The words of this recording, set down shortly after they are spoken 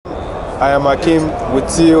I am Akim with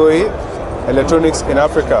TOA Electronics in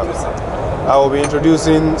Africa. I will be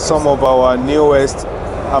introducing some of our newest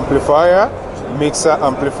amplifier, mixer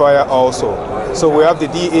amplifier also. So we have the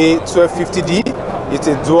A-3200DZ. It's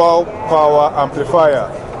a dual power amplifier.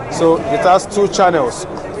 So it has 2 channels.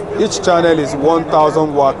 Each channel is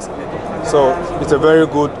 1000 watts. So it's a very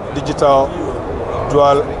good digital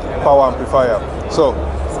dual power amplifier. So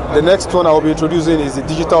the next one I will be introducing is the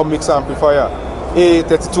digital mixer amplifier,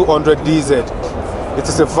 A-3200DZ. It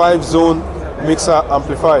is a 5-zone mixer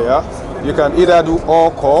amplifier. You can either do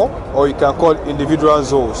all core or you can call individual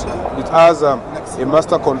zones. It has a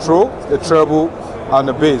master control, a treble, and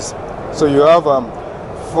a bass. So you have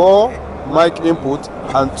 4 mic input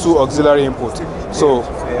and 2 auxiliary input. So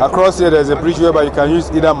across here there's a bridge whereby you can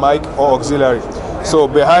use either mic or auxiliary. So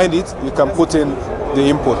behind it you can put in the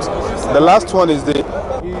input. The last one is the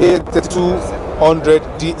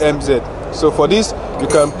A-3200DZ. So for this, you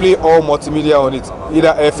can play all multimedia on it,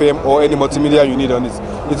 either FM or any multimedia you need on it.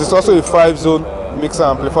 It is also a 5-zone mixer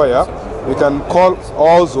amplifier. You can call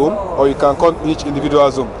all zone or you can call each individual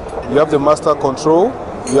zone. You have the master control,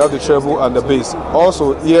 you have the treble and the bass.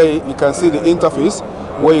 Also here you can see the interface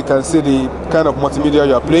where you can see the kind of multimedia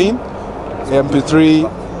you are playing, MP3.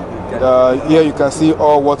 Here you can see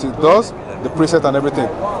all what it does, the preset and everything.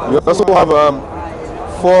 You also have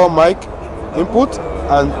 4 mic input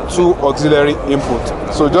and 2 auxiliary input.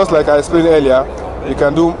 So just like I explained earlier, you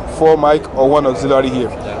can do 4 mic or 1 auxiliary here.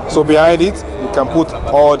 So behind it, you can put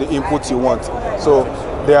all the inputs you want. So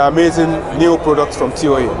they are amazing new products from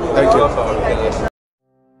TOA. Thank you.